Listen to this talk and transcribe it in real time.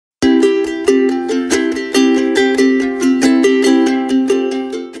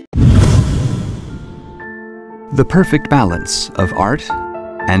The perfect balance of art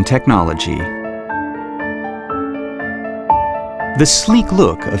and technology. The sleek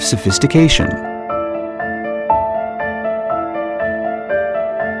look of sophistication.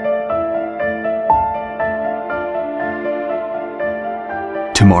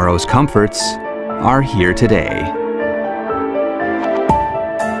 Tomorrow's comforts are here today.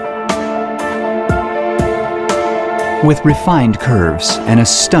 With refined curves and a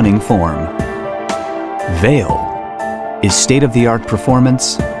stunning form, Veil is state-of-the-art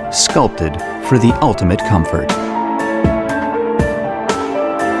performance sculpted for the ultimate comfort.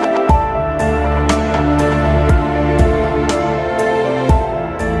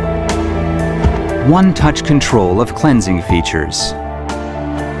 One-touch control of cleansing features.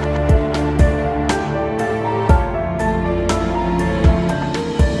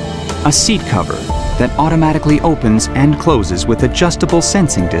 A seat cover that automatically opens and closes with adjustable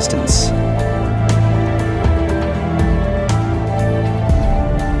sensing distance.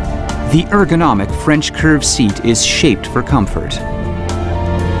 The ergonomic French curve seat is shaped for comfort.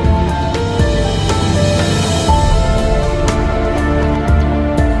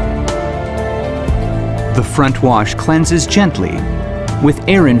 The front wash cleanses gently with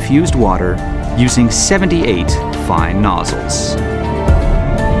air-infused water using 78 fine nozzles.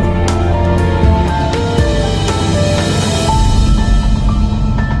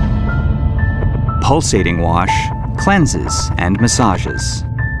 Pulsating wash cleanses and massages.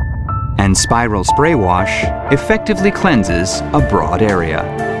 And spiral spray wash effectively cleanses a broad area.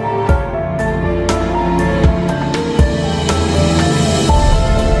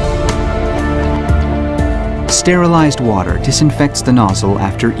 Sterilized water disinfects the nozzle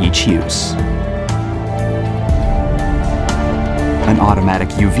after each use. An automatic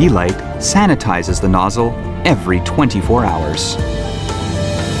UV light sanitizes the nozzle every 24 hours.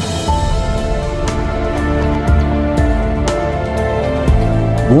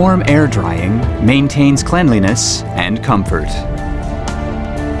 Warm air drying maintains cleanliness and comfort.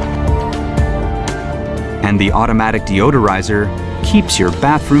 And the automatic deodorizer keeps your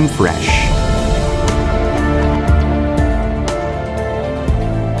bathroom fresh.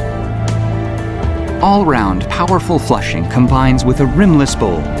 All-round powerful flushing combines with a rimless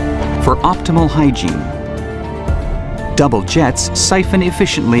bowl for optimal hygiene. Double jets siphon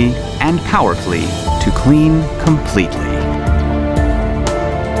efficiently and powerfully to clean completely.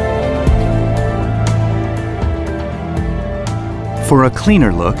 For a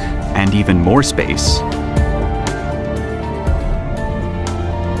cleaner look and even more space,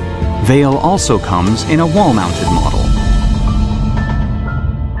 Veil also comes in a wall-mounted model.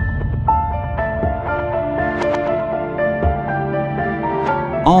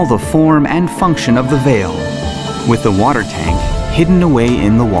 All the form and function of the Veil, with the water tank hidden away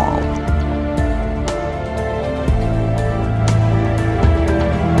in the wall.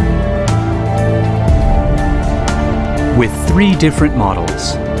 With 3 different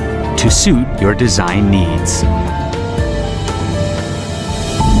models to suit your design needs.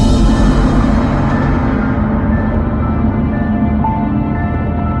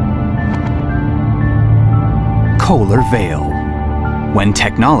 Kohler Veil, when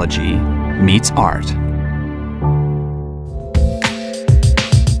technology meets art.